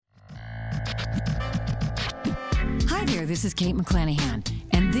there. This is Kate McClanahan,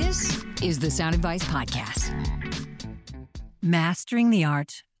 and this is the Sound Advice Podcast. Mastering the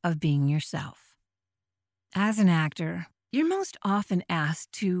art of being yourself. As an actor, you're most often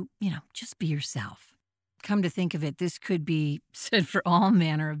asked to, just be yourself. Come to think of it, this could be said for all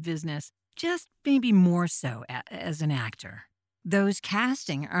manner of business, just maybe more so as an actor. Those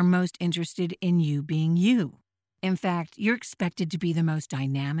casting are most interested in you being you. In fact, you're expected to be the most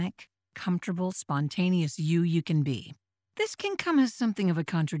dynamic, comfortable, spontaneous you can be. This can come as something of a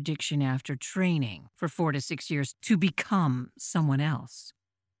contradiction after training for 4 to 6 years to become someone else.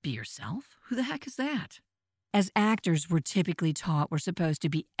 Be yourself? Who the heck is that? As actors, we're typically taught we're supposed to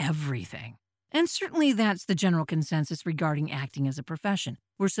be everything. And certainly that's the general consensus regarding acting as a profession.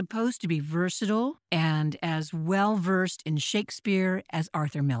 We're supposed to be versatile and as well-versed in Shakespeare as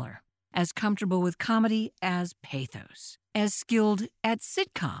Arthur Miller, as comfortable with comedy as pathos, as skilled at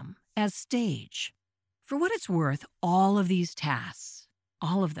sitcom as stage. For what it's worth, all of these tasks,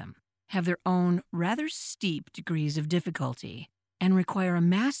 all of them, have their own rather steep degrees of difficulty and require a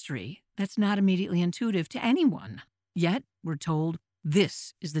mastery that's not immediately intuitive to anyone. Yet, we're told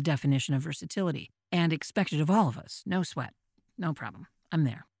this is the definition of versatility and expected of all of us. No sweat. No problem. I'm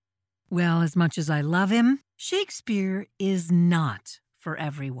there. Well, as much as I love him, Shakespeare is not for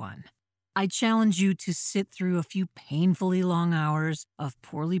everyone. I challenge you to sit through a few painfully long hours of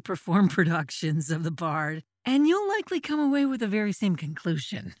poorly performed productions of the Bard, and you'll likely come away with the very same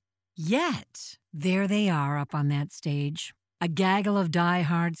conclusion. Yet, there they are up on that stage, a gaggle of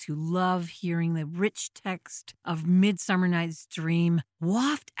diehards who love hearing the rich text of Midsummer Night's Dream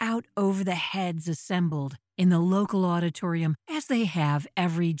waft out over the heads assembled in the local auditorium as they have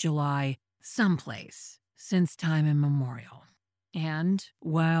every July someplace since time immemorial. And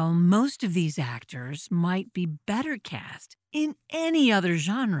while most of these actors might be better cast in any other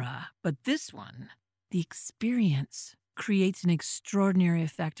genre but this one, the experience creates an extraordinary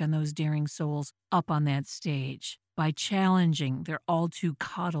effect on those daring souls up on that stage by challenging their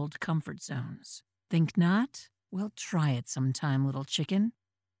all-too-coddled comfort zones. Think not? Well, try it sometime, little chicken.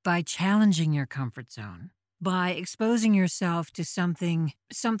 By challenging your comfort zone, by exposing yourself to something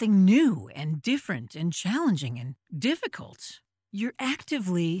new and different and challenging and difficult, you're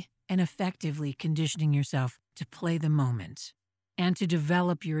actively and effectively conditioning yourself to play the moment and to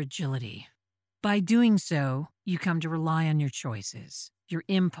develop your agility. By doing so, you come to rely on your choices, your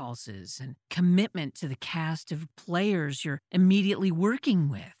impulses, and commitment to the cast of players you're immediately working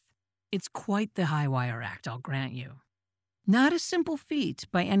with. It's quite the high wire act, I'll grant you. Not a simple feat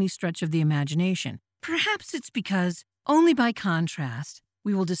by any stretch of the imagination. Perhaps it's because only by contrast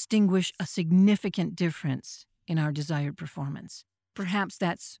we will distinguish a significant difference in our desired performance. Perhaps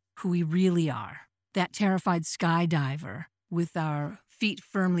that's who we really are, that terrified skydiver with our feet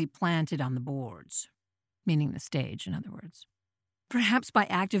firmly planted on the boards, meaning the stage, in other words. Perhaps by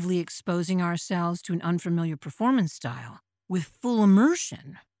actively exposing ourselves to an unfamiliar performance style with full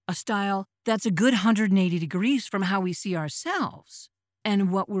immersion, a style that's a good 180 degrees from how we see ourselves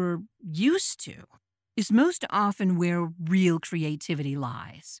and what we're used to, is most often where real creativity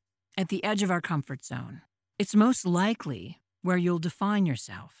lies, at the edge of our comfort zone. It's most likely where you'll define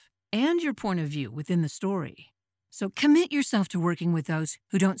yourself and your point of view within the story. So commit yourself to working with those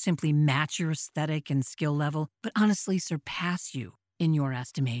who don't simply match your aesthetic and skill level, but honestly surpass you in your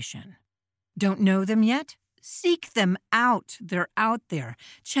estimation. Don't know them yet? Seek them out. They're out there.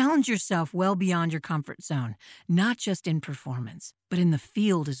 Challenge yourself well beyond your comfort zone, not just in performance, but in the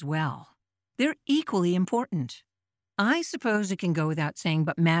field as well. They're equally important. I suppose it can go without saying,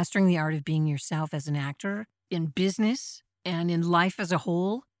 but mastering the art of being yourself as an actor, in business, and in life as a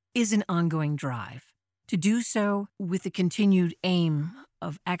whole, is an ongoing drive. To do so with the continued aim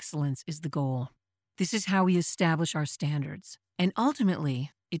of excellence is the goal. This is how we establish our standards, and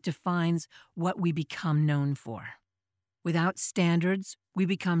ultimately, it defines what we become known for. Without standards, we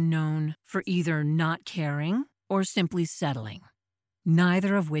become known for either not caring or simply settling,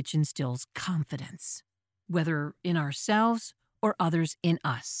 neither of which instills confidence, whether in ourselves or others in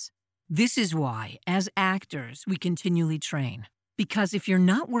us. This is why, as actors, we continually train. Because if you're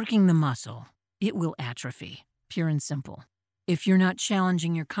not working the muscle, it will atrophy, pure and simple. If you're not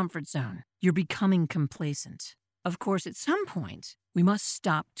challenging your comfort zone, you're becoming complacent. Of course, at some point, we must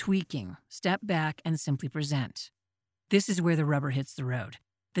stop tweaking, step back, and simply present. This is where the rubber hits the road,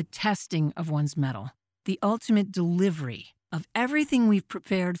 the testing of one's mettle, the ultimate delivery of everything we've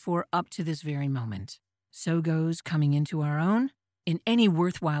prepared for up to this very moment. So goes coming into our own in any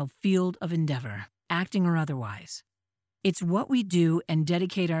worthwhile field of endeavor, acting or otherwise. It's what we do and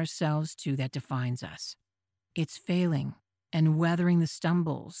dedicate ourselves to that defines us. It's failing and weathering the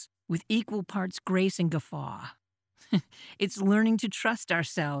stumbles with equal parts grace and guffaw. It's learning to trust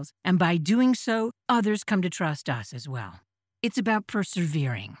ourselves, and by doing so, others come to trust us as well. It's about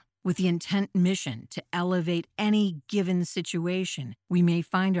persevering with the intent mission to elevate any given situation we may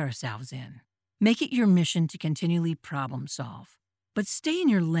find ourselves in. Make it your mission to continually problem solve, but stay in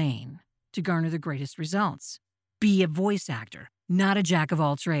your lane to garner the greatest results. Be a voice actor, not a jack of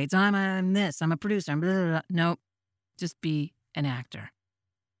all trades. I'm this, I'm a producer, I'm blah, blah, blah. Nope, just be an actor.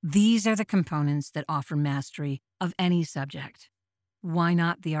 These are the components that offer mastery of any subject. Why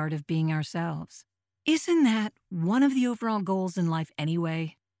not the art of being ourselves? Isn't that one of the overall goals in life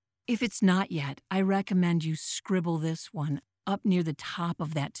anyway? If it's not yet, I recommend you scribble this one up near the top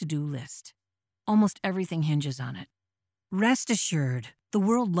of that to-do list. Almost everything hinges on it. Rest assured, the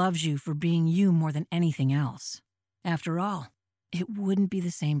world loves you for being you more than anything else. After all, it wouldn't be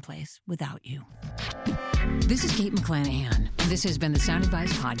the same place without you. This is Kate McClanahan, and this has been the Sound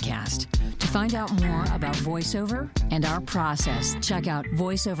Advice Podcast. To find out more about voiceover and our process, check out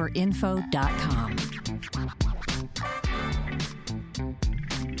voiceoverinfo.com.